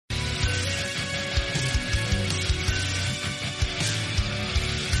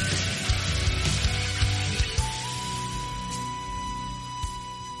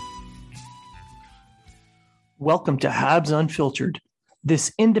Welcome to Habs Unfiltered.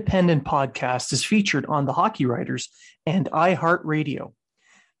 This independent podcast is featured on the Hockey Writers and iHeartRadio,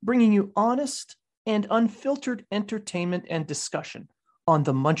 bringing you honest and unfiltered entertainment and discussion on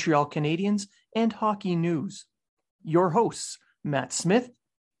the Montreal Canadiens and hockey news. Your hosts, Matt Smith,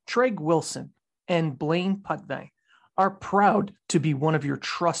 Treg Wilson, and Blaine Putney, are proud to be one of your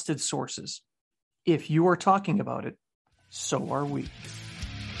trusted sources. If you are talking about it, so are we.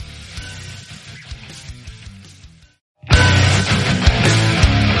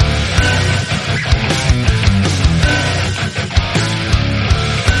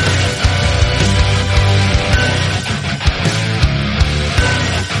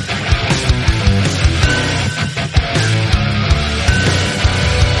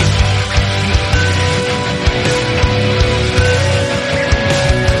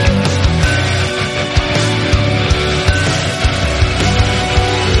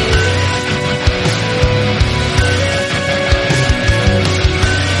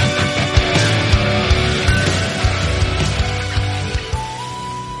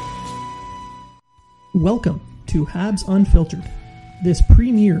 Welcome to Habs Unfiltered. This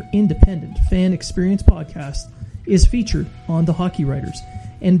premier independent fan experience podcast is featured on the Hockey Writers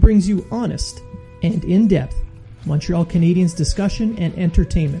and brings you honest and in-depth Montreal Canadiens discussion and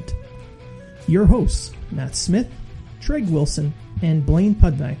entertainment. Your hosts, Matt Smith, Treg Wilson, and Blaine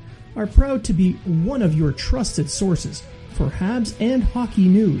Putney, are proud to be one of your trusted sources for Habs and hockey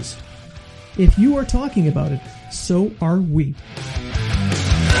news. If you are talking about it, so are we.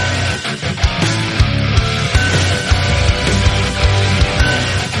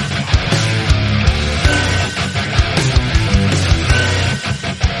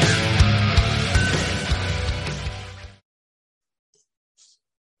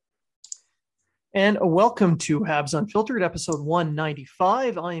 And welcome to Habs Unfiltered, episode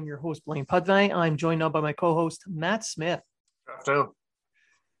 195. I am your host, Blaine Putney. I'm joined now by my co-host, Matt Smith. Good afternoon.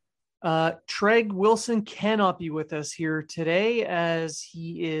 Treg Wilson cannot be with us here today as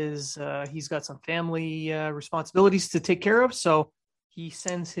he's got some family responsibilities to take care of. So he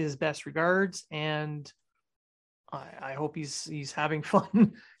sends his best regards, and I hope he's having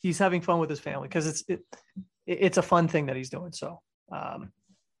fun. He's having fun with his family because it's a fun thing that he's doing. So,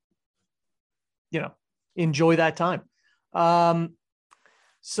 enjoy that time.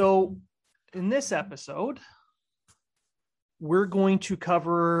 So in this episode, we're going to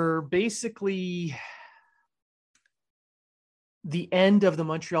cover basically the end of the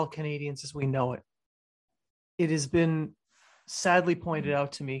Montreal Canadiens as we know it. It has been sadly pointed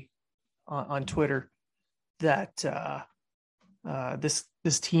out to me on Twitter that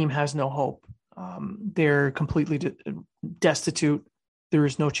this team has no hope. They're completely destitute. There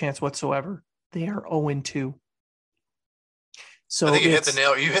is no chance whatsoever. They are 0-2. So I think you hit the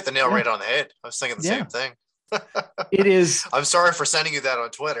nail right on the head. I was thinking the same thing. It is. I'm sorry for sending you that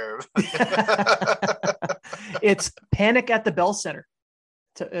on Twitter. It's Panic at the Bell Center,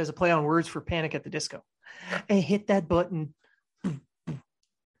 as a play on words for Panic at the Disco. Hey, hit that button.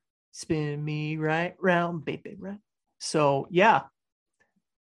 Spin me right round, baby, right? So, yeah.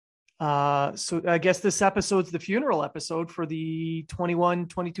 So I guess this episode's the funeral episode for the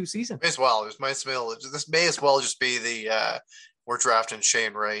 21-22 season. This may as well just be the we're drafting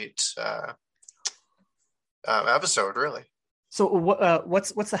Shane Wright episode, really. So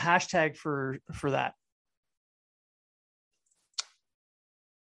what's the hashtag for that?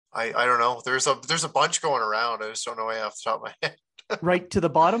 I don't know. There's a bunch going around. I just don't know off the top of my head. Right to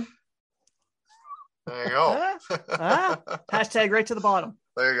the bottom. There you go. Hashtag right to the bottom.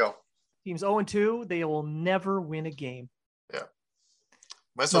 There you go. Teams 0-2, they will never win a game. Yeah.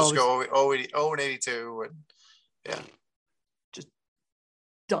 Might as well just go 0-82 and yeah. Just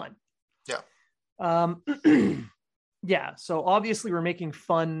done. Yeah. Yeah. So obviously we're making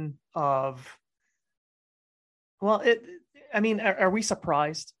fun of, are we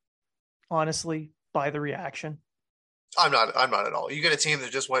surprised, honestly, by the reaction? I'm not at all. You get a team that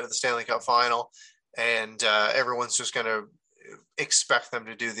just went to the Stanley Cup final and everyone's just going to expect them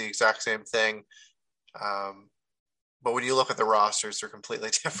to do the exact same thing. But when you look at the rosters, they're completely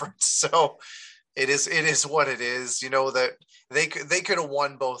different. So it is what it is. You know that they could have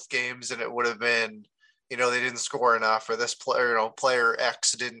won both games and it would have been, they didn't score enough, or this player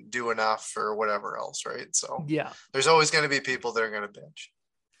X didn't do enough, or whatever else, right? So yeah, there's always going to be people that are going to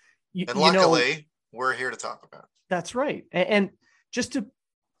bitch. And luckily, we're here to talk about it. That's right. And just to,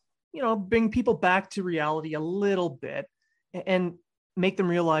 bring people back to reality a little bit and make them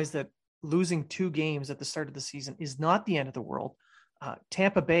realize that losing 2 games at the start of the season is not the end of the world.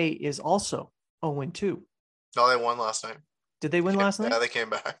 Tampa Bay is also 0-2. No, they won last night. Did they win last night? Yeah, they came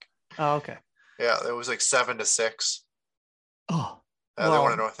back. Oh, okay. Yeah, it was like 7-6. Oh,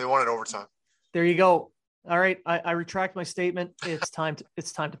 They wanted overtime. There you go. All right, I retract my statement. It's time to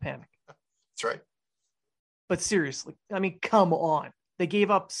panic. That's right. But seriously, I mean, come on. They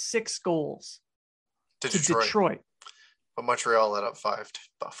gave up 6 goals To to Detroit. Detroit. But Montreal let up 5 to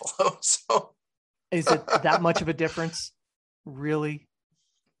Buffalo. So is it that much of a difference? Really?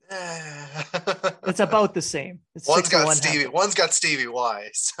 It's about the same. It's one's got Stevie Y.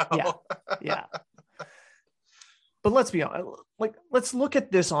 So yeah. But let's be honest. Let's look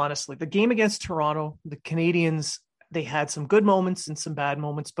at this honestly. The game against Toronto, the Canadiens, they had some good moments and some bad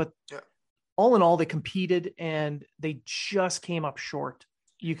moments, but all in all, they competed and they just came up short.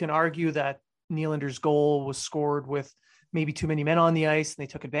 You can argue that Nylander's goal was scored with maybe too many men on the ice, and they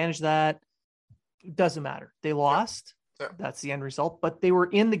took advantage of that. It doesn't matter. They lost. Yeah. That's the end result. But they were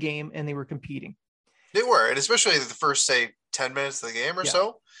in the game and they were competing. They were, and especially the first, say, 10 minutes of the game or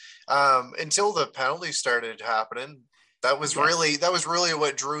so, until the penalties started happening. That was really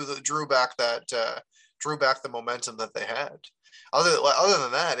what drew back the momentum that they had. Other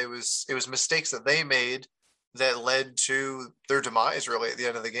than that, it was mistakes that they made that led to their demise really at the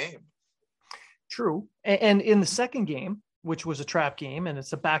end of the game. True. And in the second game, which was a trap game, and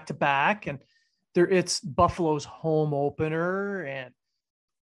it's a back-to-back, and it's Buffalo's home opener, and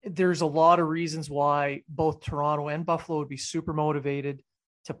there's a lot of reasons why both Toronto and Buffalo would be super motivated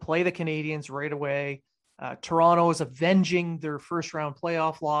to play the Canadiens right away. Toronto is avenging their first-round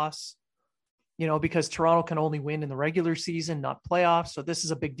playoff loss, because Toronto can only win in the regular season, not playoffs. So this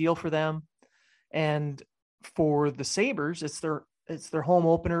is a big deal for them. And for the Sabres, it's their home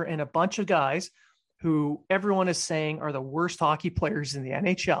opener, and a bunch of guys who everyone is saying are the worst hockey players in the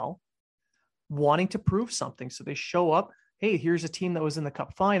NHL wanting to prove something. So they show up. Hey, here's a team that was in the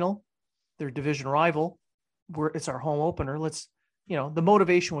Cup final, their division rival. It's our home opener. The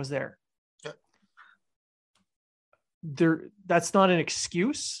motivation was there. Yeah. That's not an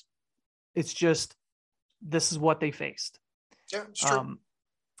excuse. It's just, this is what they faced. Yeah, it's true.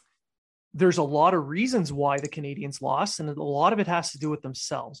 There's a lot of reasons why the Canadiens lost, and a lot of it has to do with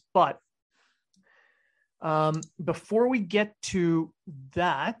themselves. But before we get to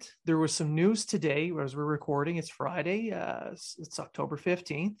that, there was some news today as we're recording. It's Friday. It's October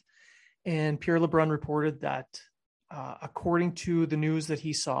 15th. And Pierre LeBrun reported that according to the news that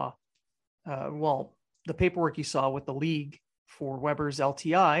he saw, the paperwork he saw with the league for Weber's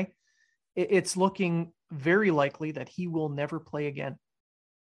LTI, it's looking very likely that he will never play again.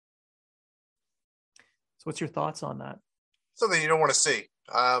 So what's your thoughts on that? Something you don't want to see.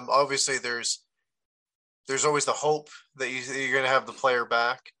 Obviously, there's always the hope that you're going to have the player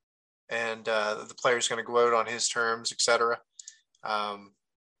back, and the player's going to go out on his terms, etc.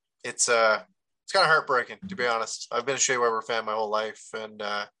 It's kind of heartbreaking, to be honest. I've been a Shea Weber fan my whole life, and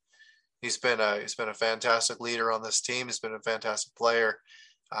he's been a fantastic leader on this team. He's been a fantastic player.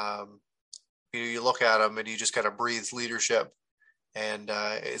 You look at him, and he just kind of breathes leadership. And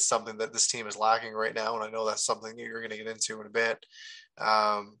it's something that this team is lacking right now. And I know that's something that you're going to get into in a bit.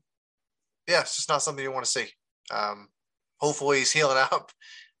 It's just not something you want to see. Hopefully he's healing up,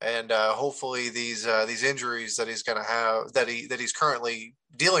 and hopefully these injuries that he's going to have, that he's currently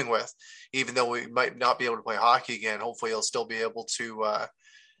dealing with, even though we might not be able to play hockey again, hopefully he'll still be able to,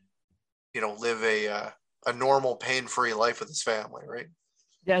 live a normal, pain-free life with his family. Right.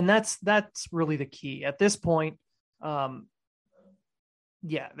 Yeah. And that's really the key at this point.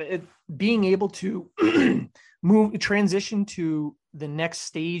 Being able to transition to the next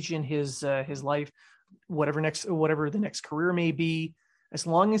stage in his life, whatever the next career may be, as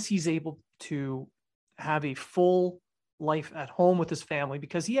long as he's able to have a full life at home with his family,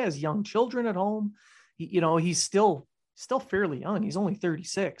 because he has young children at home. He's still fairly young. He's only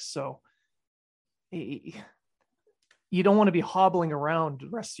 36. So you don't want to be hobbling around the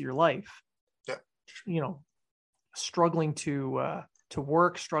rest of your life. Yeah. Struggling to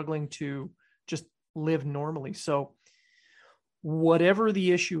work, struggling to just live normally. So whatever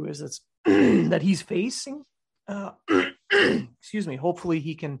the issue is that's that he's facing, excuse me, hopefully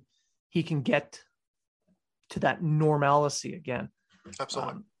he can get to that normalcy again.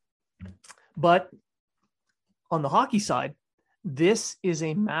 Absolutely. But on the hockey side, this is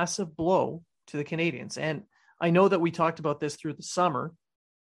a massive blow to the Canadiens. And I know that we talked about this through the summer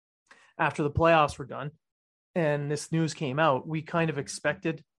after the playoffs were done and this news came out. We kind of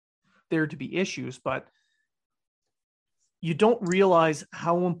expected there to be issues, but you don't realize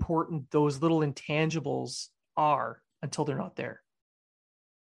how important those little intangibles are until they're not there.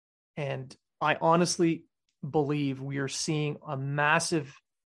 And I honestly believe we are seeing a massive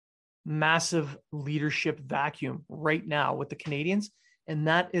leadership vacuum right now with the Canadiens. And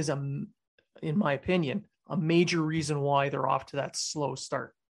that is in my opinion, a major reason why they're off to that slow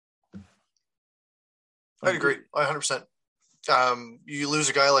start. I'd agree 100%. You lose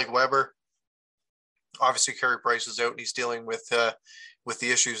a guy like Weber. Obviously, Carey Price is out and he's dealing with the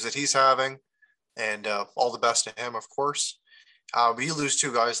issues that he's having, and all the best to him, of course. But you lose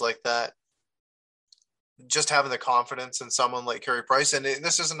two guys like that. Just having the confidence in someone like Carey Price, and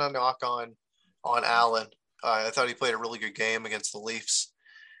this isn't a knock on Allen. I thought he played a really good game against the Leafs.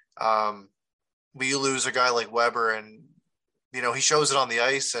 But you lose a guy like Weber, and he shows it on the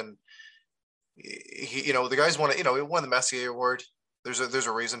ice, and he the guys won it. He won the Messier Award. There's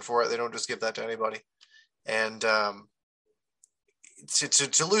a reason for it. They don't just give that to anybody. And to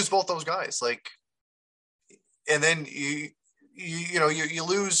lose both those guys, and then you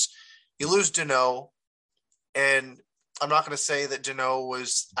lose Danault, and I'm not going to say that Danault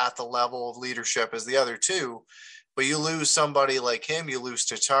was at the level of leadership as the other two, but you lose somebody like him, you lose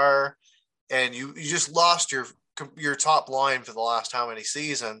Tatar, and you just lost your top line for the last how many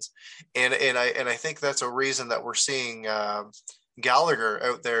seasons, and I think that's a reason that we're seeing Gallagher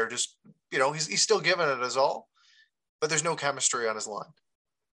out there. Just he's still giving it his all, but there's no chemistry on his line,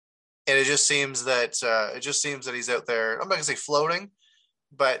 and it just seems that he's out there. I'm not gonna say floating,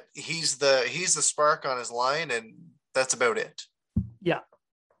 but he's the spark on his line, and that's about it.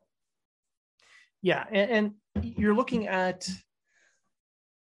 Yeah, and you're looking at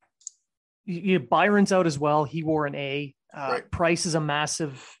Byron's out as well. He wore an A. Right. Price is a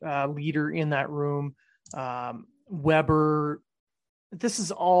massive leader in that room. Weber, this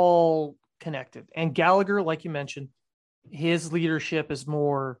is all connected. And Gallagher, like you mentioned, his leadership is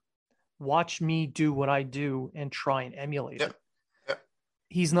more watch me do what I do and try and emulate it. Yep.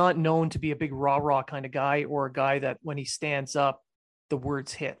 He's not known to be a big rah-rah kind of guy, or a guy that when he stands up, the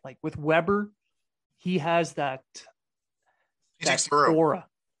words hit. Like with Weber, he has that aura.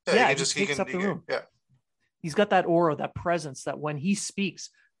 Yeah, he takes up the room. Yeah. He's got that aura, that presence that when he speaks,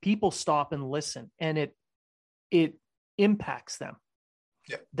 people stop and listen, and it impacts them.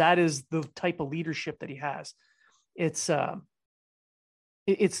 Yeah. That is the type of leadership that he has. It's a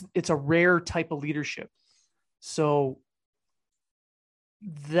rare type of leadership. So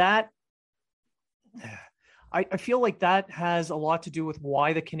that I feel like that has a lot to do with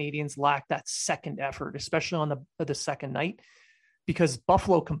why the Canadians lack that second effort, especially on the second night, because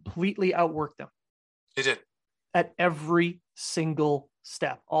Buffalo completely outworked them. They did. At every single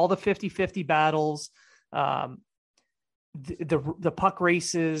step, all the 50-50 battles, the puck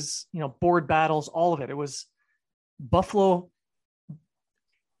races, board battles, all of it. It was Buffalo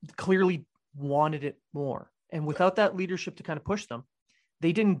clearly wanted it more. And without that leadership to kind of push them,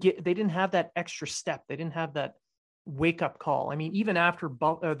 they didn't have that extra step. They didn't have that wake up call. I mean, even after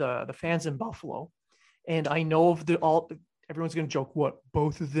the fans in Buffalo, and I know of everyone's going to joke, what,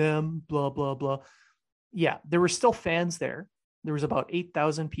 both of them, blah, blah, blah. Yeah, there were still fans there. There was about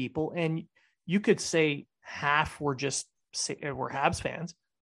 8,000 people, and you could say half were Habs fans,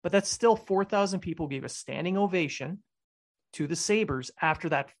 but that's still 4,000 people gave a standing ovation to the Sabres after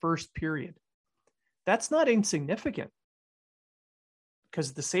that first period. That's not insignificant,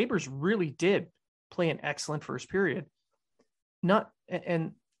 because the Sabres really did play an excellent first period.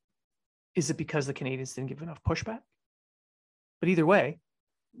 And is it because the Canadians didn't give enough pushback? But either way,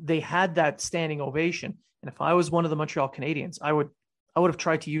 they had that standing ovation. And if I was one of the Montreal Canadiens, I would have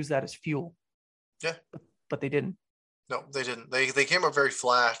tried to use that as fuel. Yeah. But they didn't. No, they didn't. They came up very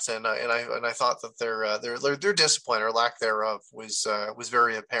flat, and I thought that their discipline or lack thereof was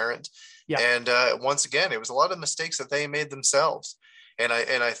very apparent. Yeah. And once again, it was a lot of mistakes that they made themselves. And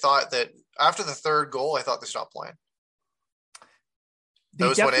I thought that after the third goal, I thought they stopped playing.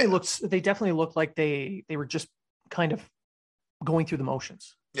 They definitely looked like they were just kind of going through the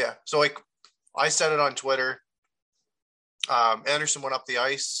motions. Yeah. So I said it on Twitter. Anderson went up the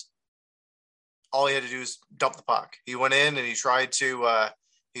ice. All he had to do is dump the puck. He went in and he tried to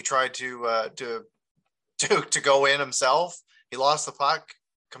go in himself. He lost the puck,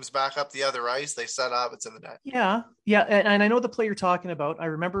 comes back up the other ice. They set up. It's in the net. Yeah. Yeah. And I know the play you're talking about. I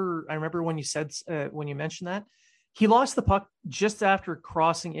remember when you said, when you mentioned that, he lost the puck just after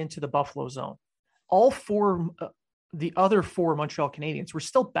crossing into the Buffalo zone. All the other four Montreal Canadiens were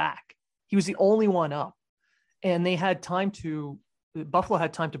still back. He was the only one up, and Buffalo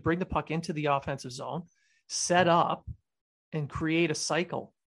had time to bring the puck into the offensive zone, set up, and create a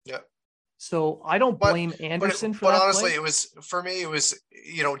cycle. Yeah. So I don't blame Anderson for that. But honestly, play. it was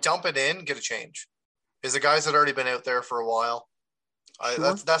dump it in, get a change. Because the guys had already been out there for a while.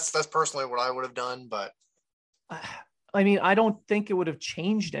 Sure. That's personally what I would have done. But I mean, I don't think it would have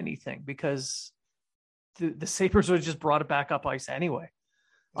changed anything, because the Sabres would have just brought it back up ice anyway.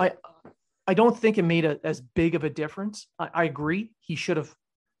 I I don't think it made as big of a difference. I agree. He should have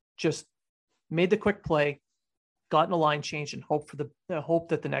just made the quick play, gotten a line change, and hope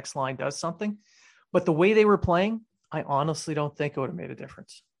that the next line does something. But the way they were playing, I honestly don't think it would have made a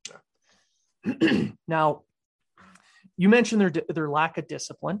difference. Yeah. Now, you mentioned their lack of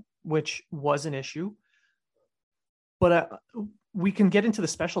discipline, which was an issue. But we can get into the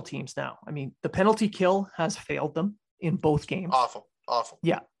special teams now. I mean, the penalty kill has failed them in both games. Awful.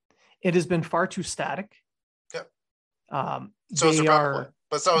 Yeah. It has been far too static. Yep. So is their power play.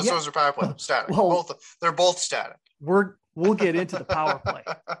 But so is their power play. Static. Well, they're both static. We'll get into the power play.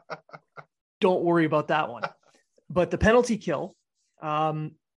 Don't worry about that one. But the penalty kill,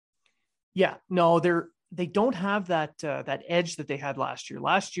 they don't have that edge that they had last year.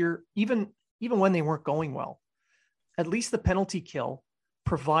 Last year, even when they weren't going well, at least the penalty kill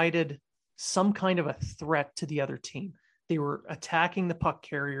provided some kind of a threat to the other team. They were attacking the puck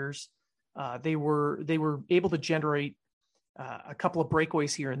carriers. They were able to generate a couple of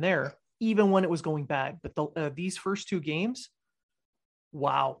breakaways here and there, even when it was going bad. But these first two games,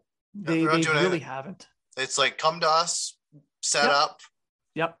 wow, they really haven't. It's like, come to us, set up.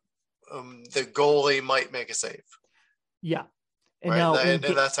 Yep. The goalie might make a save. Yeah. And right? now, and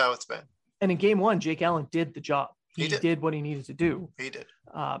that's how it's been. And in game one, Jake Allen did the job. He did what he needed to do. He did.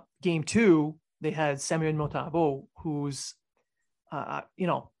 Game two, they had Samuel Montembeault, who's, going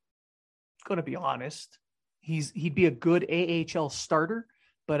to be honest, he'd be a good AHL starter,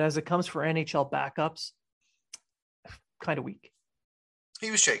 but as it comes for NHL backups, kind of weak. He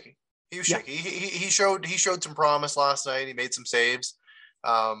was shaky. Shaky. He showed some promise last night. He made some saves.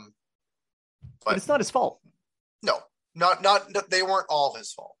 But it's not his fault. No, not they weren't all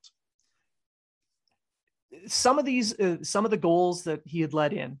his fault. Some of the goals that he had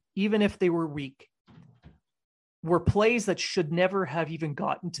let in, even if they were weak, were plays that should never have even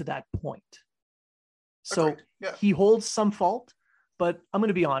gotten to that point. So he holds some fault, but I'm going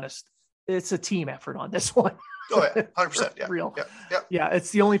to be honest, it's a team effort on this one. Oh yeah, 100%. Yeah, real. Yeah.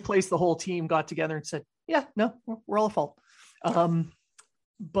 It's the only place the whole team got together and said, "Yeah, no, we're all at fault."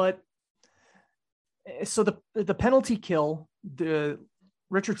 But so the penalty kill,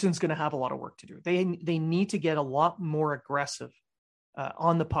 Richardson's going to have a lot of work to do. They need to get a lot more aggressive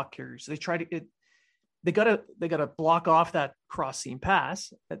on the puck carriers. They got to block off that cross seam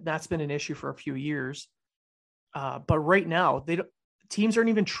pass. That's been an issue for a few years. But right now, teams aren't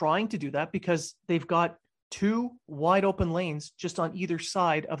even trying to do that because they've got two wide open lanes just on either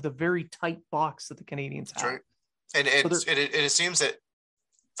side of the very tight box that the Canadians have. Right. And it seems that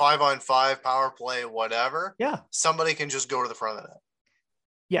 5-on-5 power play, whatever. Yeah. Somebody can just go to the front of the net.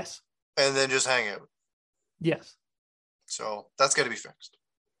 Yes. And then just hang out. Yes. So that's got to be fixed.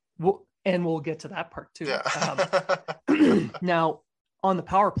 We'll get to that part too. Yeah. Now on the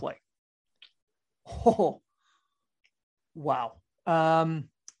power play. Oh, wow.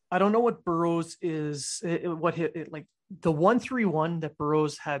 I don't know what Burrows is, the 1-3-1 that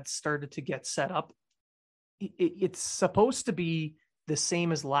Burrows had started to get set up. It's supposed to be the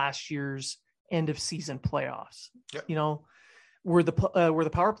same as last year's end of season playoffs. Yep. Where the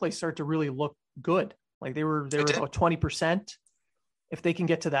power play started to really look good. Like they were about 20%. If they can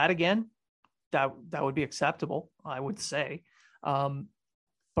get to that again, that would be acceptable, I would say. But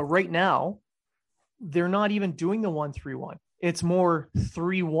right now, they're not even doing the 1-3-1. It's more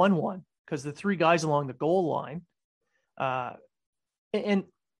 3-1-1 because the three guys along the goal line. And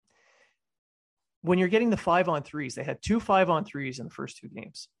when you're getting the 5-on-3s, they had 2 5-on-3s in the first two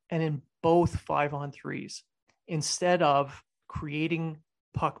games. And in both 5-on-3s, instead of creating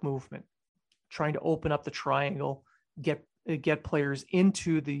puck movement, trying to open up the triangle, get players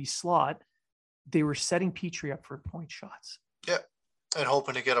into the slot, they were setting Petrie up for point shots. Yeah. And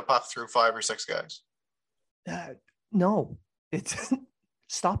hoping to get a puck through 5 or 6 guys. No, it's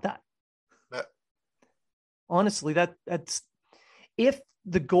stop that. Yeah. Honestly, that's if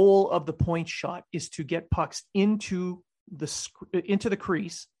the goal of the point shot is to get pucks into the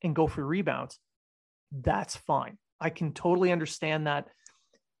crease and go for rebounds, that's fine. I can totally understand that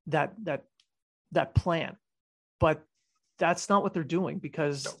plan, but that's not what they're doing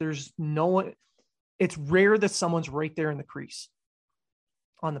because there's no one. It's rare that someone's right there in the crease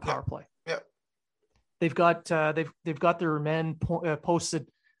on the power play. Yeah. They've got their men posted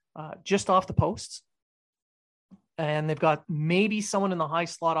just off the posts, and they've got maybe someone in the high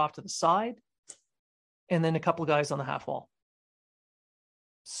slot off to the side, and then a couple of guys on the half wall.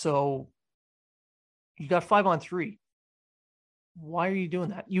 So you got 5-on-3. Why are you doing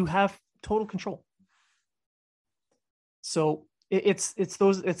that? You have total control. So it's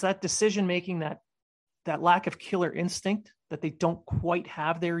that decision making, that lack of killer instinct that they don't quite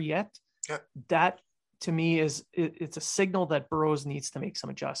have there yet. Yeah. That to me it's a signal that Burrows needs to make some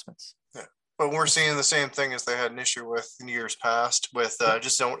adjustments. Yeah. But we're seeing the same thing as they had an issue with in years past with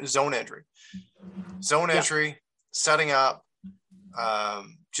just zone entry. Zone entry, setting up,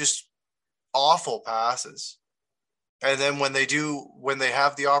 just awful passes. And then when they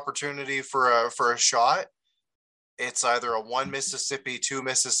have the opportunity for a shot, it's either a 1 Mississippi, 2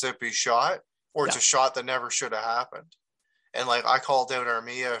 Mississippi shot, or it's a shot that never should have happened. And like I called out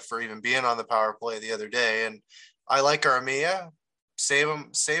Armia for even being on the power play the other day, and I like Armia. Save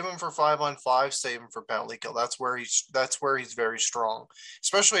him for 5-on-5, save him for penalty kill. That's where he's very strong,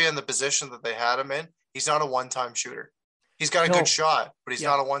 especially in the position that they had him in. He's not a one-time shooter. He's got a good shot, but he's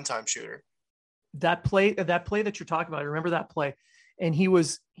not a one-time shooter. That play that you're talking about, I remember that play, and he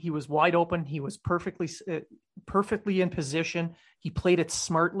was wide open. He was perfectly in position. He played it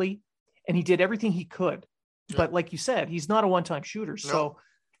smartly, and he did everything he could. Yeah. But like you said, he's not a one-time shooter. No. So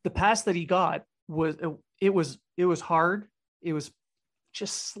the pass that he got was hard. It was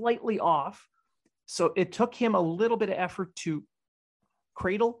just slightly off. So it took him a little bit of effort to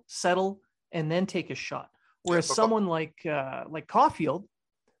cradle, settle, and then take a shot. Whereas someone like Caulfield,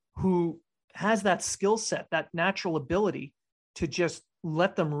 who has that skill set, that natural ability to just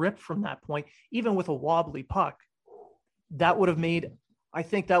let them rip from that point, even with a wobbly puck, I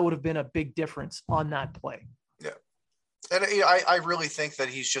think that would have been a big difference on that play. Yeah. And I really think that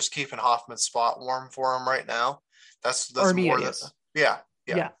he's just keeping Hoffman's spot warm for him right now. That's more than, yeah.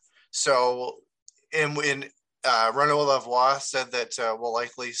 So in Renaud Lavoie said that we'll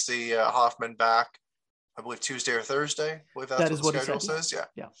likely see Hoffman back, I believe Tuesday or Thursday. I believe that's what the schedule says.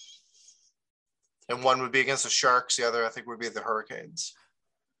 Yeah. And one would be against the Sharks. The other, I think, would be the Hurricanes.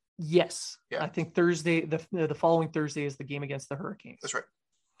 Yes. Yeah. I think Thursday, the following Thursday is the game against the Hurricanes. That's right.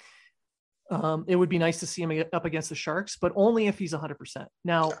 It would be nice to see him up against the Sharks, but only if he's 100%.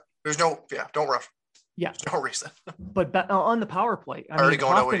 Now, don't rush. Yeah. There's no reason. But on the power play, I already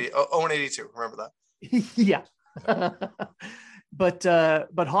going 0-82. Remember that. Yeah.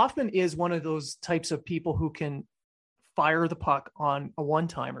 But Hoffman is one of those types of people who can fire the puck on a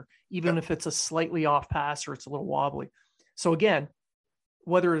one-timer, even if it's a slightly off pass or it's a little wobbly. So again,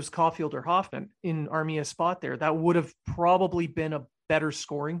 whether it was Caulfield or Hoffman in Armia's spot there, that would have probably been a better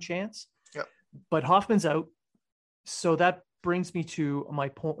scoring chance. Yep. But Hoffman's out. So that brings me to my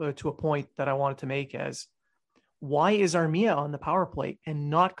point, to a point that I wanted to make as why is Armia on the power play and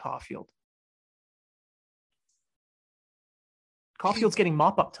not Caulfield? Caulfield's getting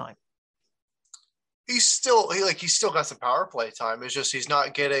mop-up time. He's still got some power play time. It's just he's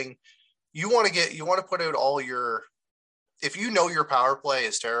not getting. You want to put out all your. If you know your power play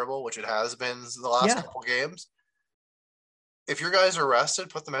is terrible, which it has been the last couple games. If your guys are rested,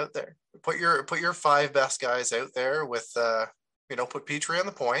 put them out there. Put your 5 best guys out there with put Petrie on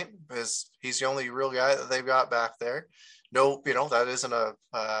the point because he's the only real guy that they've got back there. No, that isn't a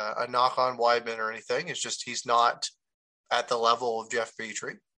knock on Wideman or anything. It's just he's not at the level of Jeff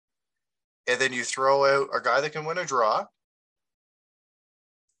Petrie. And then you throw out a guy that can win a draw,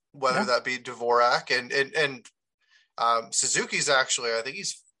 whether that be Dvorak and Suzuki's actually, I think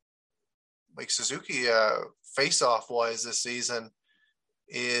he's like Suzuki face-off wise this season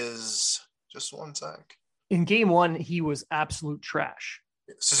is just one sec. In game 1, he was absolute trash.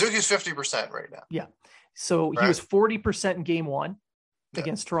 Suzuki's 50% right now. Yeah. So he was 40% in game 1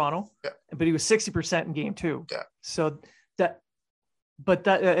 against Toronto, but he was 60% in game 2. Yeah. So But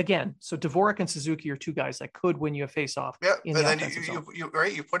again, so Dvorak and Suzuki are 2 guys that could win you a face-off. Yeah, and then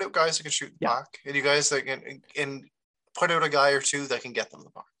you put out guys that can shoot the puck, and you guys that can put out a guy or 2 that can get them the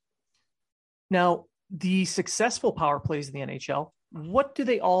puck. Now, the successful power plays in the NHL, what do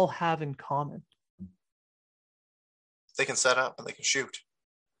they all have in common? They can set up and they can shoot.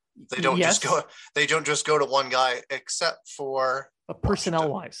 They don't just go. They don't just go to one guy, except for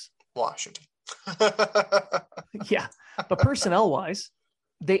personnel-wise, Washington. Yeah, but personnel-wise,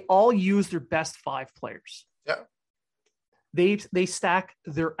 they all use their best 5 players. Yeah, they stack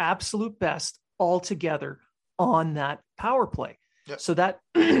their absolute best all together on that power play. Yeah. So that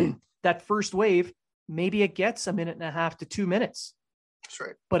that first wave, maybe it gets a minute and a half to 2 minutes. That's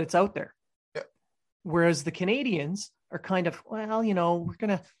right. But it's out there. Yeah. Whereas the Canadians are kind of, well, we're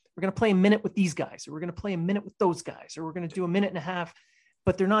gonna play a minute with these guys, or we're gonna play a minute with those guys, or we're gonna do a minute and a half.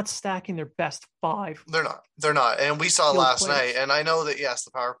 But they're not stacking their best 5. They're not. And we saw last night, and I know that, yes,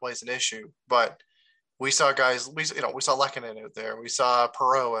 the power play is an issue, but we saw guys, we saw Lehkonen out there. We saw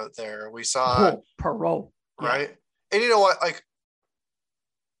Perreault out there. We saw Perreault. Right. Yeah. And you know what? Like,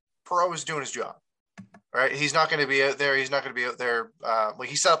 Perreault was doing his job, right? He's not going to be out there. He's not going to be out there.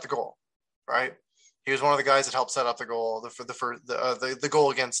 He set up the goal, right? He was one of the guys that helped set up the goal the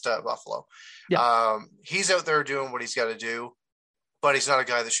goal against Buffalo. Yeah. He's out there doing what he's got to do, but he's not a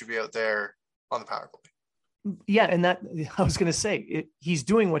guy that should be out there on the power play. Yeah, and that I was going to say he's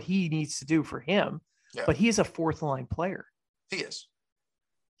doing what he needs to do for him, but he is a fourth line player. He is.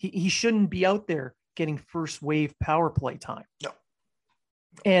 He shouldn't be out there getting first wave power play time. No.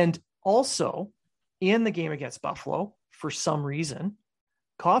 And also in the game against Buffalo, for some reason,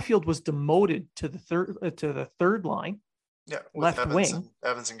 Caulfield was demoted to the third line. Yeah, left wing.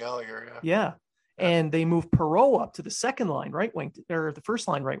 Evans and Gallagher. Yeah. And they moved Perreault up to the second line right wing, or the first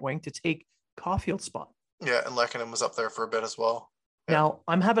line right wing, to take Caulfield's spot. Yeah, and Lehkonen was up there for a bit as well. Yeah. Now,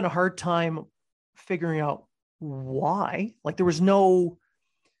 I'm having a hard time figuring out why. Like, there was no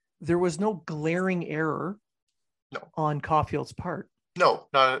glaring error on Caulfield's part. No,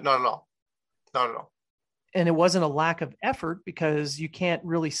 not at all. Not at all. And it wasn't a lack of effort, because you can't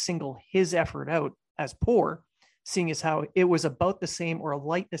really single his effort out as poor, seeing as how it was about the same or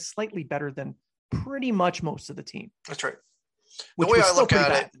slightly better than pretty much most of the team. That's right. The way I look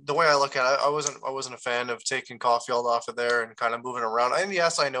at it, I wasn't a fan of taking Caulfield off of there and kind of moving around. And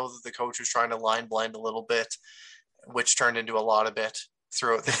yes, I know that the coach was trying to line blend a little bit, which turned into a lot of it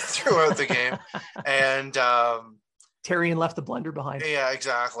throughout the game. And Therrien left the blender behind. Yeah,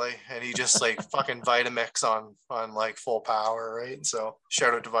 exactly. And he just like fucking Vitamix on like full power, right? So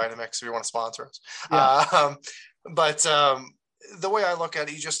shout out to Vitamix if you want to sponsor us. Yeah. But the way I look at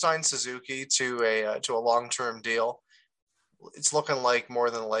it, he just signed Suzuki to a long-term deal. It's looking like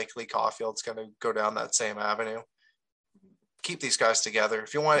more than likely Caulfield's going to go down that same avenue. Keep these guys together.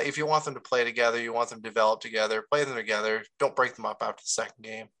 If you want them to play together, you want them to develop together, play them together. Don't break them up after the second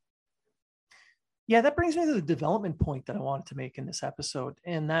game. Yeah, that brings me to the development point that I wanted to make in this episode.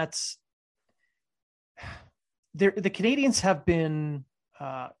 And that's the Canadiens have been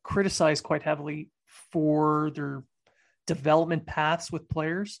criticized quite heavily for their development paths with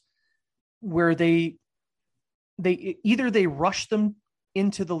players, where they either rush them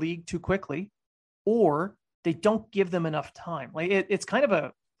into the league too quickly, or they don't give them enough time. Like it's kind of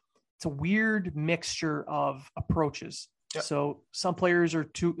a weird mixture of approaches. Yep. So some players are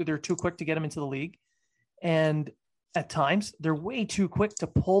too quick to get them into the league. And at times they're way too quick to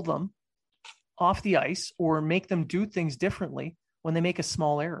pull them off the ice or make them do things differently when they make a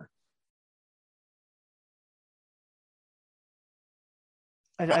small error.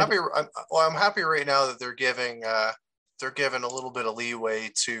 I'm happy right now that they're giving a little bit of leeway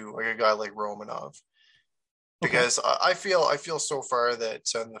to like a guy like Romanov, because I feel so far that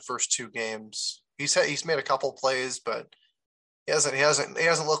in the first two games he's made a couple plays, but he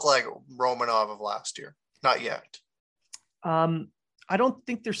hasn't looked like Romanov of last year. Not yet. I don't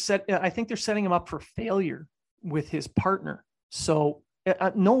think I think they're setting him up for failure with his partner. So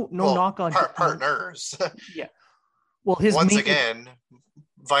no knock on partners. Yeah. Well, again,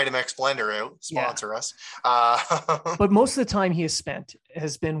 Vitamix Blender out, sponsor us. But most of the time he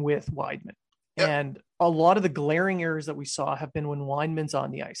has been with Wideman. Yep. And a lot of the glaring errors that we saw have been when Wideman's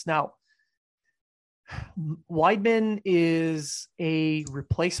on the ice. Now, Wideman is a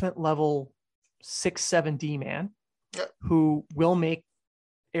replacement level 6-7 D man who will make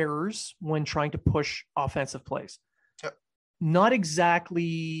errors when trying to push offensive plays. Yep. Not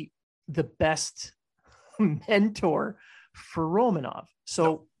exactly the best mentor for Romanov.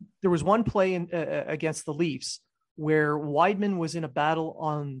 So there was one play against the Leafs where Wideman was in a battle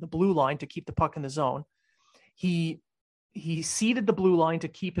on the blue line to keep the puck in the zone. He ceded the blue line to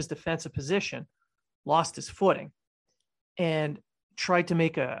keep his defensive position, lost his footing, and tried to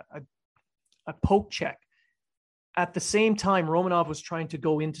make a poke check. At the same time, Romanov was trying to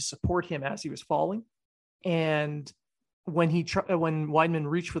go in to support him as he was falling. And when Wideman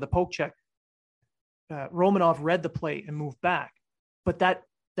reached for the poke check, Romanov read the play and moved back. But that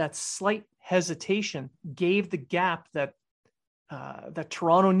slight hesitation gave the gap that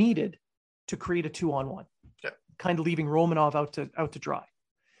Toronto needed to create a 2-on-1, kind of leaving Romanov out to dry.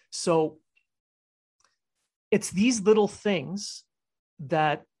 So it's these little things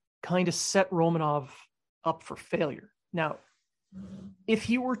that kind of set Romanov up for failure. Now, if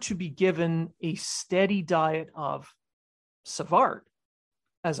he were to be given a steady diet of Savard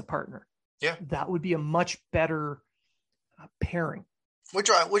as a partner, that would be a much better pairing. Which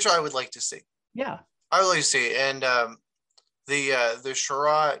I would like to see. Yeah, I would like to see. And the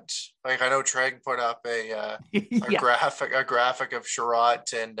Sherratt, like I know Treg put up a graphic of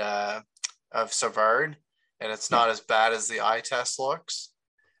Sherratt and of Savard, and it's not as bad as the eye test looks.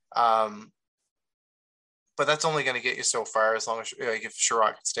 But that's only going to get you so far as long as if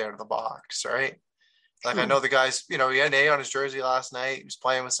Sherratt can stay out of the box, right? Like I know the guys, he had an A on his jersey last night. He was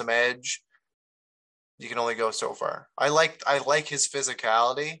playing with some edge. you can only go so far. I like his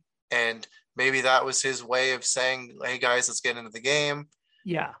physicality, and maybe that was his way of saying, "Hey guys, let's get into the game."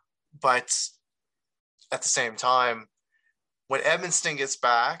 Yeah. But at the same time, when Edmundson gets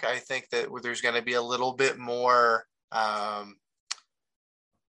back, I think that there's going to be a little bit more, I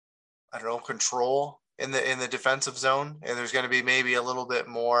don't know, control in the defensive zone, and there's going to be maybe a little bit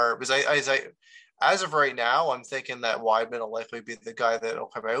more because as of right now, I'm thinking that Weidman will likely be the guy that will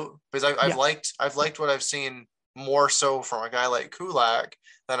come out because I've liked what I've seen more so from a guy like Kulak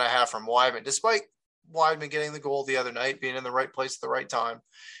than I have from Weidman, despite Weidman getting the goal the other night, being in the right place at the right time.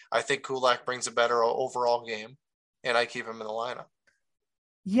 I think Kulak brings a better overall game, and I keep him in the lineup.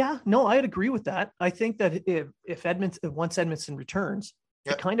 Yeah, no, I'd agree with that. I think that once Edmundson returns,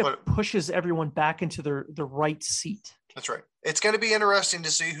 it kind of pushes everyone back into the right seat. That's right. It's going to be interesting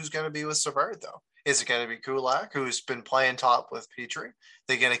to see who's going to be with Savard, though. Is it going to be Kulak, who's been playing top with Petrie?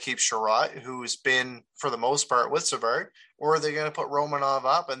 They're going to keep Sherratt, who's been, for the most part, with Savard? Or are they going to put Romanov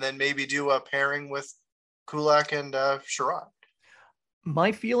up and then maybe do a pairing with Kulak and Sherratt?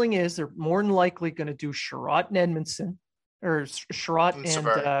 My feeling is they're more than likely going to do Sherratt and Edmundson, or Sherratt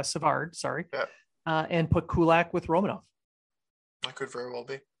and Savard, sorry, and put Kulak with Romanov. That could very well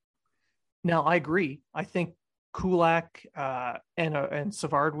be. Now, I agree. I think Kulak and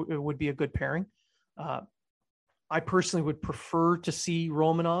Savard would be a good pairing. I personally would prefer to see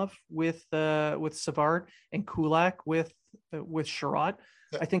Romanov with Savard and Kulak with Sherratt.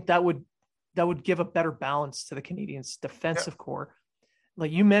 Yeah. I think that would give a better balance to the Canadiens' defensive core.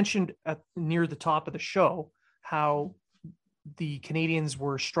 Like you mentioned near the top of the show, how the Canadiens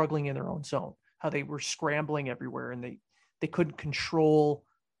were struggling in their own zone, how they were scrambling everywhere, and they couldn't control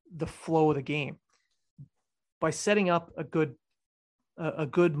the flow of the game. By setting up a good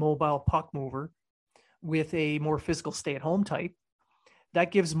mobile puck mover with a more physical stay-at-home type, that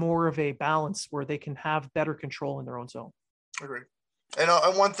gives more of a balance where they can have better control in their own zone. Agreed. And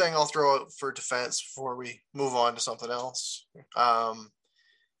one thing I'll throw out for defense before we move on to something else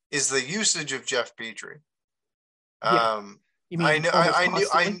is the usage of Jeff Petrie. You mean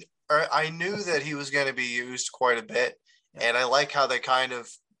I knew that he was going to be used quite a bit, and I like how they kind of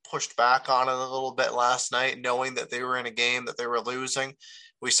pushed back on it a little bit last night, knowing that they were in a game that they were losing.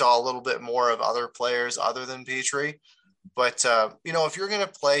 We saw a little bit more of other players other than Petrie. But, if you're going to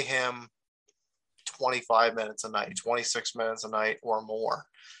play him 25 minutes a night, 26 minutes a night or more,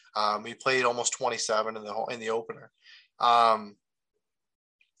 he played almost 27 in the opener.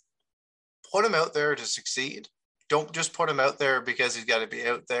 Put him out there to succeed. Don't just put him out there because he's got to be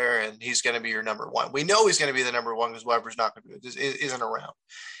out there and he's going to be your number one. We know he's going to be the number one because Weber's not going to be, isn't around.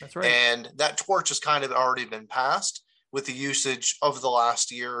 That's right. And that torch has kind of already been passed with the usage of the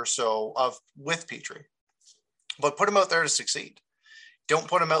last year or so with Petrie. But put him out there to succeed. Don't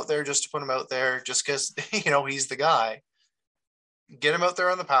put him out there just to put him out there just because, he's the guy. Get him out there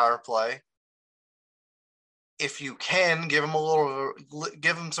on the power play. If you can, give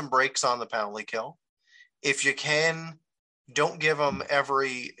him some breaks on the penalty kill. If you can, don't give them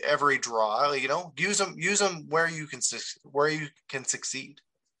every draw. Use them where you can succeed.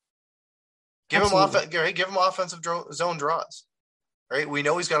 Give him offensive zone draws. Right? We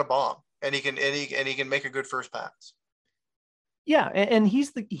know he's got a bomb, and he can make a good first pass. Yeah, and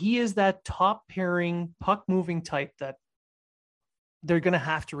he is that top pairing puck moving type that they're going to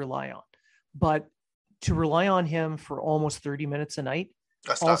have to rely on. But to rely on him for almost 30 minutes a night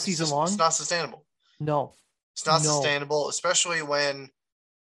season long, it's not sustainable. No, it's not sustainable, especially when,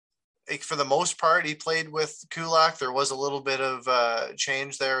 for the most part, he played with Kulak. There was a little bit of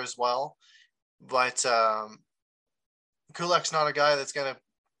change there as well, but Kulak's not a guy that's going to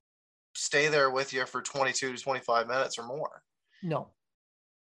stay there with you for 22 to 25 minutes or more. No.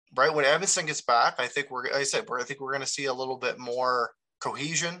 Right when Edmundson gets back, I think we're going to see a little bit more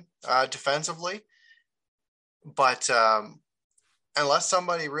cohesion defensively, but unless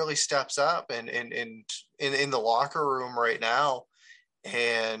somebody really steps up and in the locker room right now,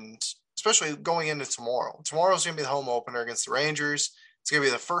 and especially going into tomorrow's going to be the home opener against the Rangers. It's going to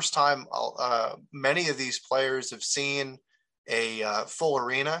be the first time many of these players have seen a full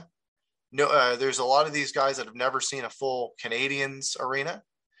arena. No, there's a lot of these guys that have never seen a full Canadiens arena,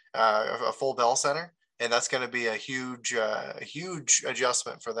 a full Bell Center. And that's going to be a huge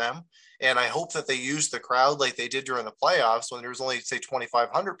adjustment for them. And I hope that they use the crowd like they did during the playoffs when there was only, say,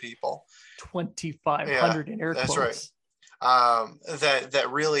 2,500 people. 2,500 in air quotes. That's right. That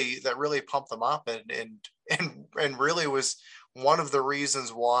really pumped them up and really was one of the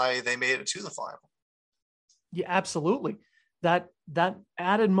reasons why they made it to the final. Yeah, absolutely. That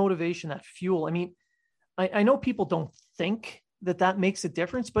added motivation, that fuel. I mean, I know people don't think that makes a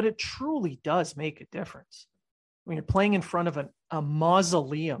difference, but it truly does make a difference. When you're playing in front of a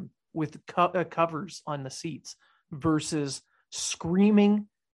mausoleum with covers on the seats versus screaming,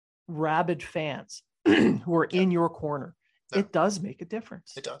 rabid fans who are in your corner, it does make a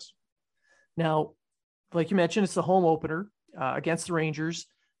difference. It does. Now, like you mentioned, it's the home opener against the Rangers.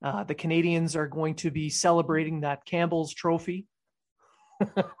 The Canadians are going to be celebrating that Campbell's trophy.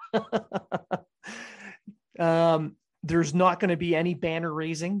 There's not going to be any banner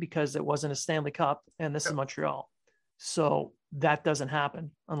raising because it wasn't a Stanley Cup, and this is Montreal. So that doesn't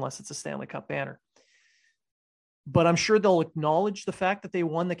happen unless it's a Stanley Cup banner. But I'm sure they'll acknowledge the fact that they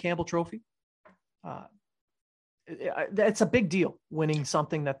won the Campbell Trophy. It's a big deal winning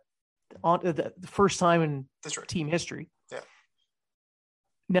something that on the first time in team history. Yeah.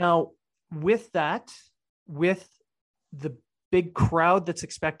 Now, with that, with the big crowd that's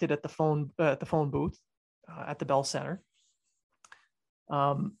expected at the phone booth at the Bell Center,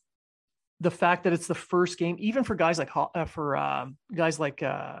 the fact that it's the first game, even for guys like Toffoli,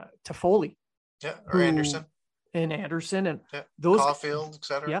 or Anderson, and those Caulfield,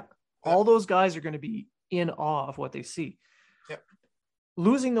 etc. Yeah, all those guys are going to be in awe of what they see. Yeah.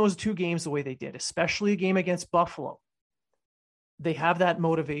 Losing those two games the way they did, especially a game against Buffalo, they have that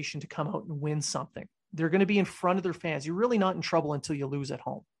motivation to come out and win something. They're going to be in front of their fans. You're really not in trouble until you lose at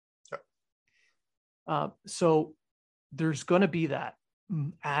home. Yeah. So there's going to be that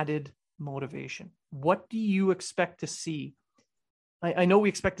added motivation. What do you expect to see? I know we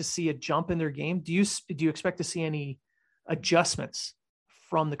expect to see a jump in their game. Do you expect to see any adjustments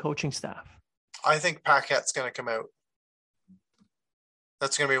from the coaching staff? I think Paquette's going to come out.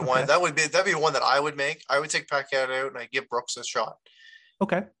 That's going to be one. That'd be one that I would make. I would take Paquette out and I give Brooks a shot.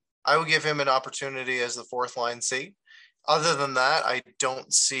 Okay. I would give him an opportunity as the fourth line C. Other than that, I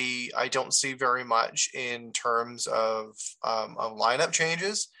don't see very much in terms of lineup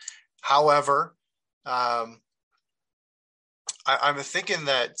changes. However, I'm thinking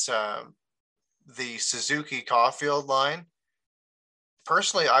that the Suzuki Caulfield line,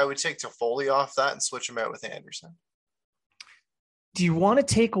 personally, I would take Toffoli off that and switch him out with Anderson. Do you want to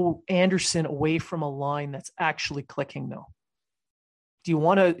take Anderson away from a line that's actually clicking, though? Do you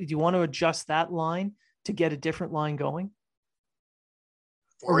want to adjust that line to get a different line going?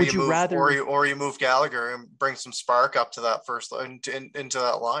 Or would you rather, or you move Gallagher and bring some spark up to that first line into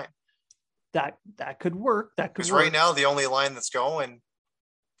that line? That could work. Because right now the only line that's going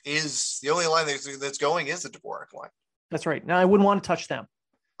is the Dvorak line. That's right. Now I wouldn't want to touch them.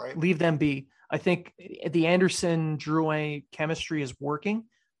 Right. Leave them be. I think the Anderson Drouin chemistry is working.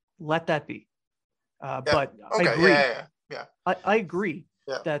 Let that be. But okay. I agree. Yeah. I agree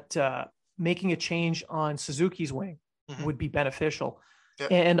that making a change on Suzuki's wing would be beneficial. Yeah.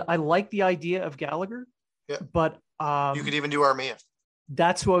 And I like the idea of Gallagher. Yeah. But you could even do Armia.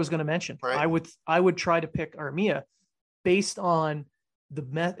 That's who I was going to mention. Right. I would try to pick Armia based on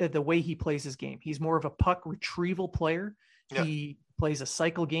the way he plays his game. He's more of a puck retrieval player. Yeah. He plays a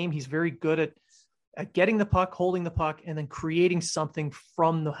cycle game. He's very good at getting the puck, holding the puck, and then creating something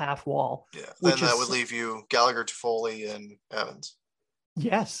from the half wall. Yeah, then that would leave you Gallagher, Toffoli, and Evans.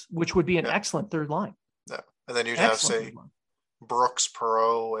 Yes, which would be an excellent third line. Yeah, and then you'd have, say, Brooks,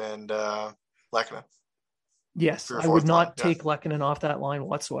 Perreault, and Lehkonen. Yes, I would not take Lehkonen off that line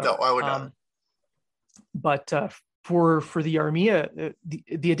whatsoever. No, I would not. But for the Armia,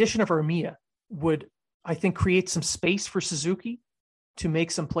 the addition of Armia would, I think, create some space for Suzuki to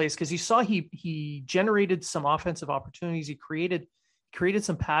make some plays, because you saw he generated some offensive opportunities. He created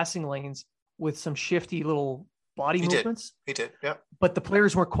some passing lanes with some shifty little body movements. He did, yeah. But the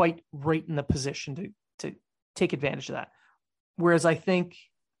players weren't quite right in the position to take advantage of that. Whereas I think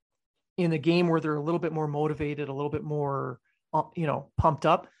in a game where they're a little bit more motivated, a little bit more, pumped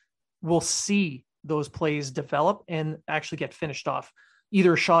up, we'll see those plays develop and actually get finished off.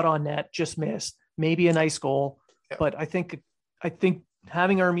 Either a shot on net, just missed, maybe a nice goal. Yeah. But I think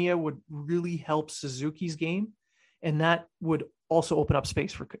having Armia would really help Suzuki's game, and that would also open up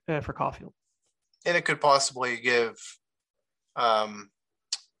space for Caulfield. And it could possibly give a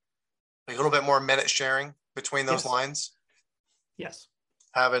little bit more minute sharing between those lines. Yes.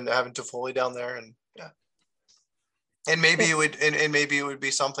 Having Toffoli down there, and and maybe it would be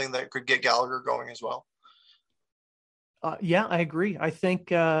something that could get Gallagher going as well. Yeah, I agree. I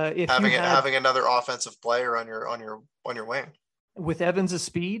think if having another offensive player on your wing with Evans'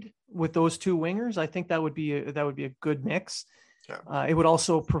 speed, with those two wingers, I think that would be a good mix. Yeah. It would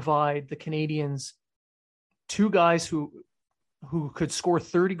also provide the Canadians two guys who could score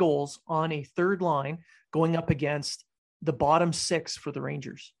 30 goals on a third line going up against the bottom six for the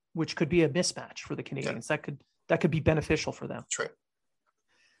Rangers, which could be a mismatch for the Canadians. Yeah. that could be beneficial for them. That's right.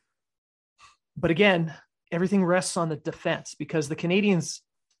 But again, everything rests on the defense because the Canadiens'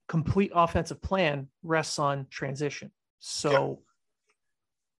 complete offensive plan rests on transition. So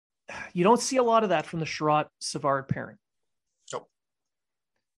you don't see a lot of that from the Chiarot-Savard pairing. Nope.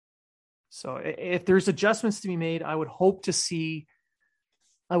 So if there's adjustments to be made, I would hope to see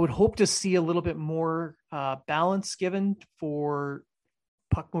a little bit more balance given for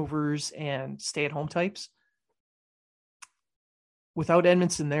puck movers and stay-at-home types. Without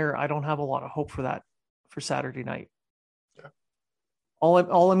Edmundson there, I don't have a lot of hope for that for Saturday night. Yeah. All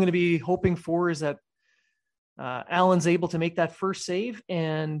I'm going to be hoping for is that Allen's able to make that first save,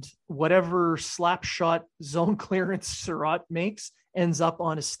 and whatever slap shot zone clearance Chiarot makes ends up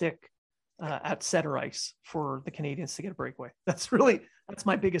on a stick at center ice for the Canadiens to get a breakaway. That's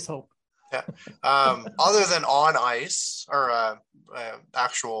my biggest hope. Yeah. Other than on ice or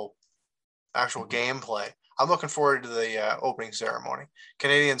actual gameplay, I'm looking forward to the opening ceremony.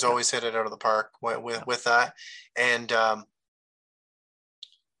 Canadians always hit it out of the park with that. And I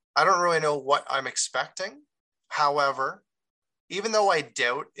don't really know what I'm expecting. However, even though I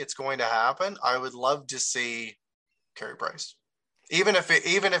doubt it's going to happen, I would love to see Carey Price. Even if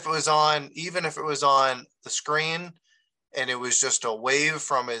it was on the screen and it was just a wave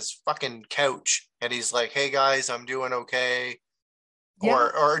from his fucking couch and he's like, "Hey guys, I'm doing okay." Yeah.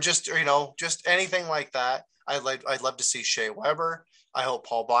 Or just anything like that. I'd love to see Shea Weber. I hope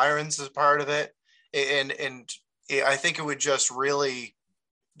Paul Byron's is part of it. And I think it would just really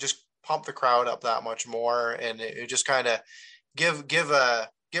just pump the crowd up that much more. And it just kind of give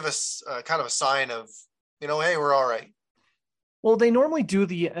us kind of a sign of, hey, we're all right. Well, they normally do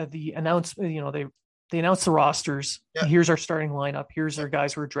the announcement, they announce the rosters. Yeah. Here's our starting lineup. Here's our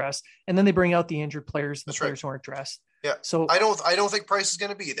guys who are dressed. And then they bring out the injured players and the players who aren't dressed. Yeah. So I don't think Price is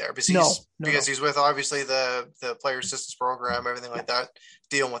going to be there because he's with obviously the player assistance program, everything like that,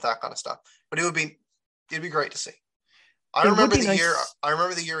 dealing with that kind of stuff. But it'd be great to see. I remember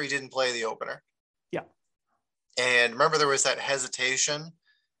the year he didn't play the opener. Yeah. And remember there was that hesitation,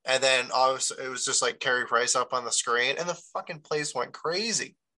 and then it was just like Carey Price up on the screen, and the fucking place went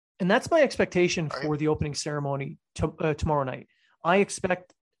crazy. And that's my expectation for the opening ceremony tomorrow night. I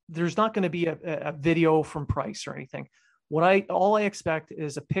expect there's not going to be a video from Price or anything. All I expect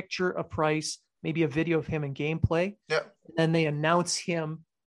is a picture of Price, maybe a video of him in gameplay. Yeah. And then they announce him,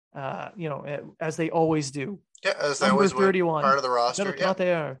 as they always do. Yeah, as they always would, 31, part of the roster.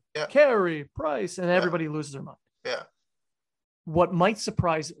 Yeah. Carey Price, and everybody loses their mind. Yeah. What might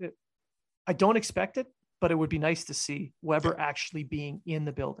surprise, I don't expect it, but it would be nice to see Weber actually being in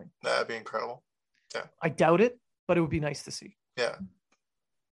the building. That'd be incredible. Yeah. I doubt it, but it would be nice to see. Yeah.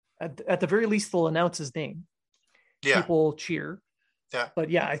 At the very least, they'll announce his name. Yeah. People cheer. Yeah.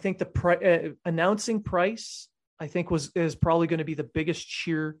 But yeah, I think the announcing Price, I think is probably going to be the biggest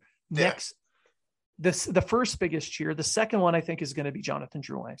cheer next. The first biggest cheer. The second one, I think, is going to be Jonathan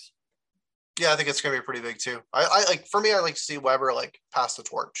Drouin. Yeah, I think it's going to be pretty big too. I like, for me, I like to see Weber like pass the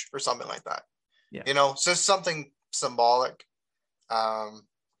torch or something like that. Yeah. So something symbolic. Yeah.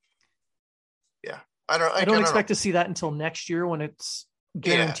 I don't expect to see that until next year when it's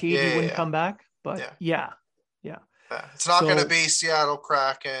guaranteed he wouldn't come back. But yeah. It's not going to be Seattle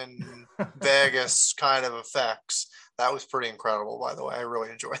Kraken, Vegas kind of effects. That was pretty incredible, by the way. I really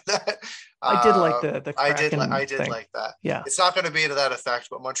enjoyed that. I did like the Kraken I did thing. like that. Yeah. It's not going to be to that effect,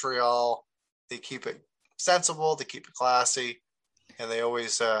 but Montreal, they keep it sensible, they keep it classy, and they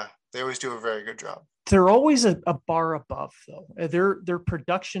always do a very good job. They're always a bar above, though. Their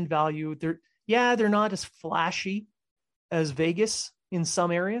production value, they're not as flashy as Vegas in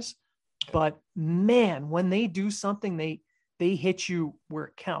some areas, but man, when they do something, they hit you where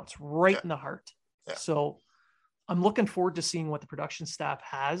it counts, right in the heart. Yeah. So I'm looking forward to seeing what the production staff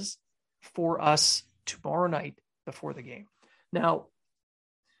has for us tomorrow night before the game. Now,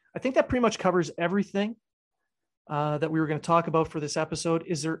 I think that pretty much covers everything that we were going to talk about for this episode.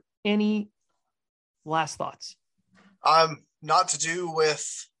 Is there any last thoughts? Not to do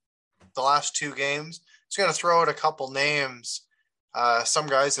with the last two games. Just going to throw out a couple names. Some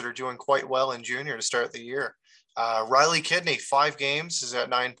guys that are doing quite well in junior to start the year. Riley Kidney, 5 games, is at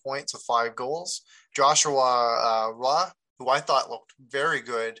 9 points with 5 goals. Joshua Roy, who I thought looked very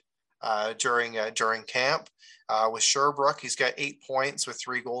good during camp. With Sherbrooke, he's got 8 points with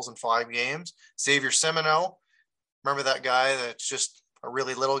 3 goals in 5 games. Xavier Simoneau, remember that guy that's just a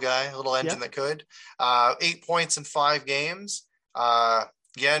really little guy, a little engine that could. 8 points in 5 games.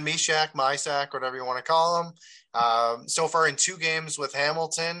 Jan Mysak, whatever you want to call him. So far in 2 games with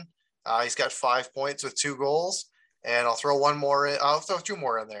Hamilton, he's got 5 points with 2 goals. And I'll throw one more in. I'll throw two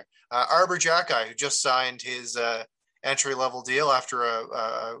more in there. Arbor Jacki, who just signed his entry-level deal after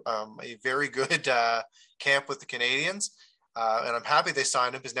a very good camp with the Canadiens. And I'm happy they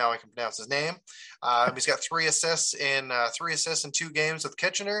signed him because now I can pronounce his name. He's got 3 assists in 2 games with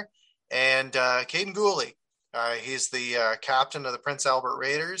Kitchener. And Caden Gooley, he's the captain of the Prince Albert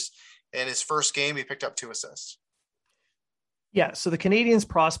Raiders. In his first game, he picked up 2 assists. Yeah, so the Canadiens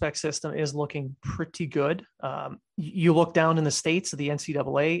prospect system is looking pretty good. You look down in the States of the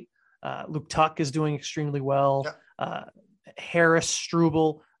NCAA, Luke Tuck is doing extremely well. Yeah. Harris,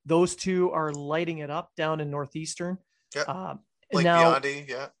 Struble, those two are lighting it up down in Northeastern. Yeah. Blake Biondi,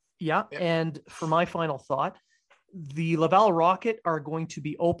 yeah. Yeah, and for my final thought, the Laval Rocket are going to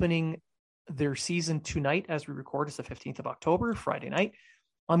be opening their season tonight as we record. It's the 15th of October, Friday night.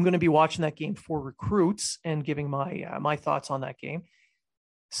 I'm going to be watching that game for recruits and giving my thoughts on that game.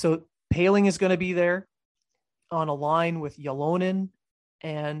 So Paling is going to be there on a line with Yalonen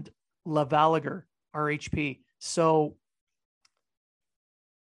and Lavaliger, RHP. So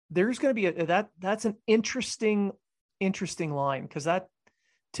there's going to be that's an interesting line, because that,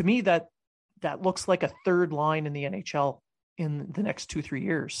 to me, that looks like a third line in the NHL in the next 2-3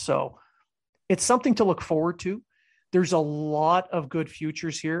 years. So it's something to look forward to. There's a lot of good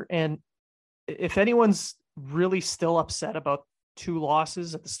futures here. And if anyone's really still upset about 2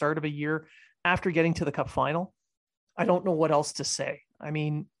 losses at the start of a year after getting to the Cup final, I don't know what else to say. I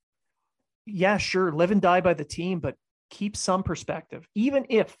mean, yeah, sure, live and die by the team, but keep some perspective. Even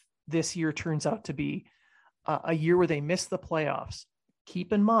if this year turns out to be a year where they miss the playoffs,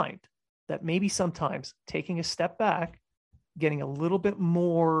 keep in mind that maybe sometimes taking a step back, getting a little bit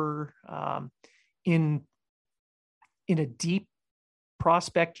more in a deep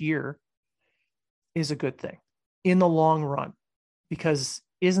prospect year is a good thing in the long run, because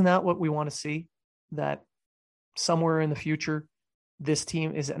isn't that what we want to see? That somewhere in the future, this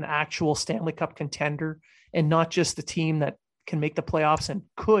team is an actual Stanley Cup contender and not just the team that can make the playoffs and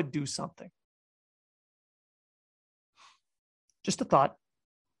could do something. Just a thought.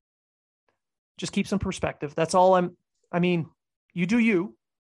 Just keep some perspective. That's all I mean, you do you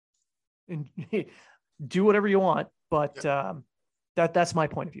and do whatever you want, but that's my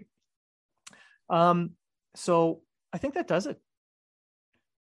point of view. So I think that does it.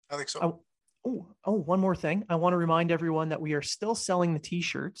 I think so. One more thing. I want to remind everyone that we are still selling the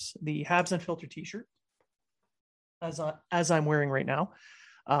t-shirts, the Habs Unfiltered t-shirt, as I'm wearing right now.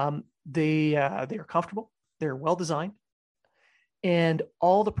 They are comfortable. They're well designed. And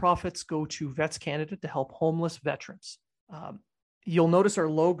all the profits go to Vets Canada to help homeless veterans. You'll notice our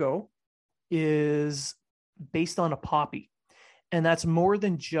logo is based on a poppy. And that's more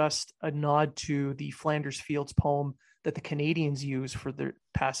than just a nod to the Flanders Fields poem that the Canadians use for their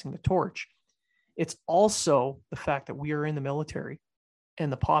passing the torch. It's also the fact that we are in the military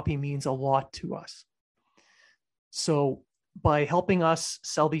and the poppy means a lot to us. So by helping us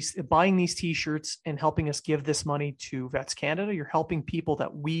buying these t-shirts and helping us give this money to Vets Canada, you're helping people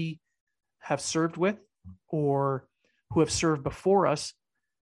that we have served with or who have served before us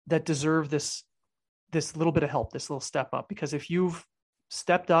that deserve this little bit of help, this little step up. Because if you've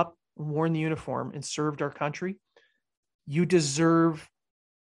stepped up, worn the uniform and served our country, you deserve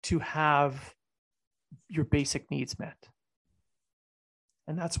to have your basic needs met.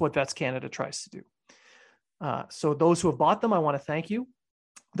 And that's what Vets Canada tries to do. So those who have bought them, I want to thank you.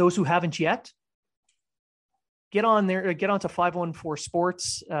 Those who haven't yet, get on there, get onto 514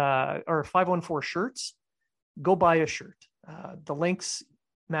 Sports or 514 Shirts. Go buy a shirt. The links,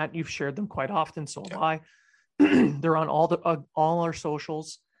 Matt, you've shared them quite often, so have I. They're on all our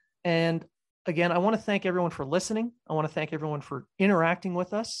socials. And again, I want to thank everyone for listening. I want to thank everyone for interacting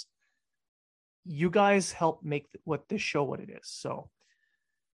with us. You guys help make this show what it is. So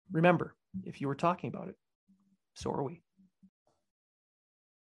remember, if you were talking about it, so are we.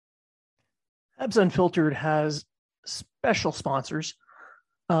 Habs Unfiltered has special sponsors.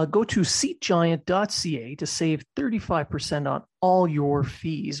 Go to seatgiant.ca to save 35% on all your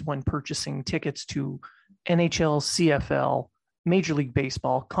fees when purchasing tickets to NHL, CFL, Major League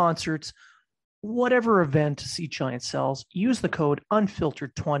Baseball, concerts, whatever event Seat Giant sells. Use the code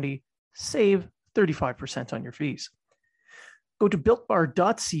UNFILTERED20, save 35% on your fees. Go to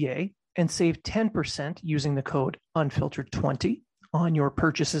builtbar.ca and save 10% using the code UNFILTERED20 on your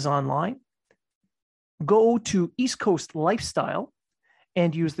purchases online. Go to East Coast Lifestyle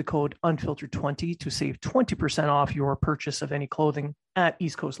and use the code UNFILTERED20 to save 20% off your purchase of any clothing at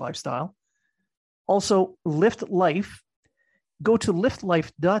East Coast Lifestyle. Also, Lift Life. Go to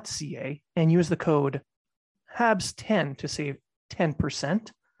liftlife.ca and use the code HABS10 to save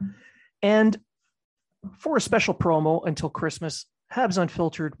 10%. And For a special promo until Christmas, Habs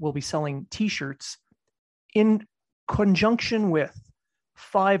Unfiltered will be selling t-shirts in conjunction with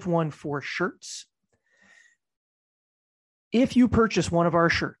 514 shirts. If you purchase one of our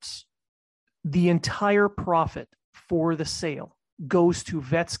shirts, the entire profit for the sale goes to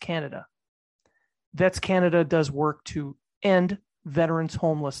Vets Canada. Vets Canada does work to end veterans'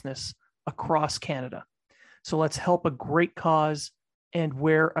 homelessness across Canada. So let's help a great cause and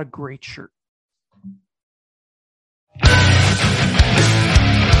wear a great shirt.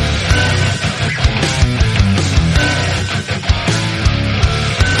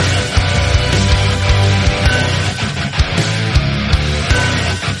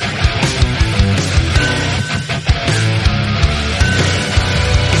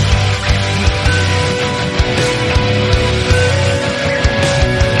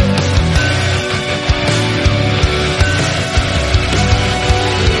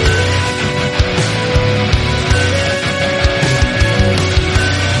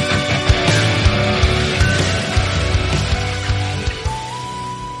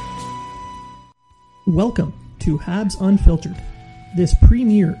 Welcome to Habs Unfiltered. This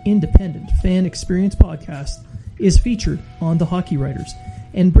premier independent fan experience podcast is featured on The Hockey Writers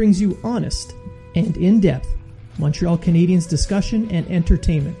and brings you honest and in-depth Montreal Canadiens discussion and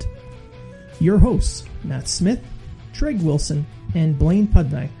entertainment. Your hosts, Matt Smith, Treg Wilson, and Blaine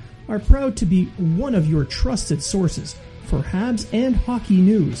Pudney, are proud to be one of your trusted sources for Habs and hockey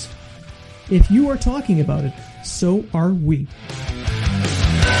news. If you are talking about it, so are we.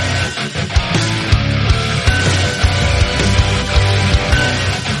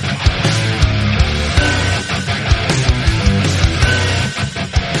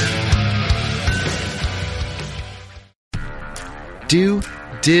 Do,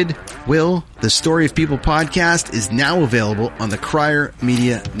 Did, Will, the Story of People podcast is now available on the Crier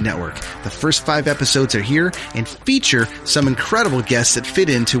Media Network. The first 5 episodes are here and feature some incredible guests that fit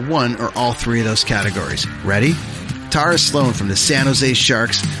into one or all 3 of those categories. Ready? Tara Sloan from the San Jose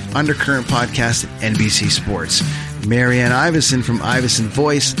Sharks Undercurrent podcast at NBC Sports. Marianne Iveson from Iveson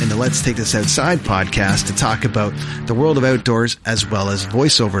Voice and the Let's Take This Outside podcast to talk about the world of outdoors as well as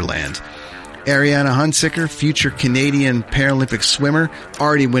voiceover land. Ariana Hunsicker, future Canadian Paralympic swimmer,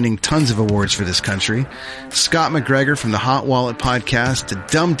 already winning tons of awards for this country. Scott McGregor from the Hot Wallet podcast to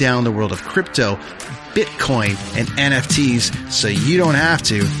dumb down the world of crypto, Bitcoin, and NFTs so you don't have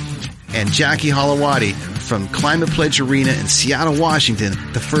to. And Jackie Holowati from Climate Pledge Arena in Seattle, Washington,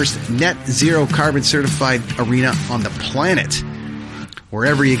 the first net zero carbon certified arena on the planet.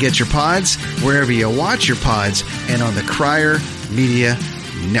 Wherever you get your pods, wherever you watch your pods, and on the Crier Media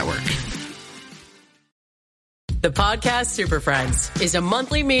Network. The Podcast Super Friends is a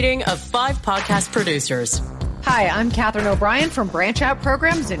monthly meeting of 5 podcast producers. Hi, I'm Catherine O'Brien from Branch Out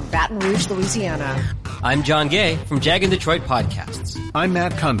Programs in Baton Rouge, Louisiana. I'm John Gay from Jag and Detroit Podcasts. I'm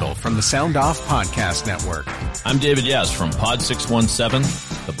Matt Kundle from the Sound Off Podcast Network. I'm David Yaz from Pod 617,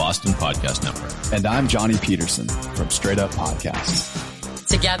 the Boston Podcast Network. And I'm Johnny Peterson from Straight Up Podcasts.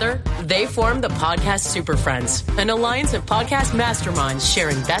 Together, they form the Podcast Super Friends, an alliance of podcast masterminds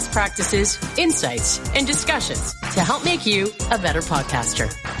sharing best practices, insights, and discussions to help make you a better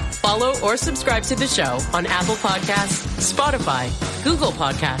podcaster. Follow or subscribe to the show on Apple Podcasts, Spotify, Google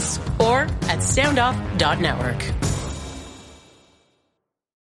Podcasts, or at soundoff.network.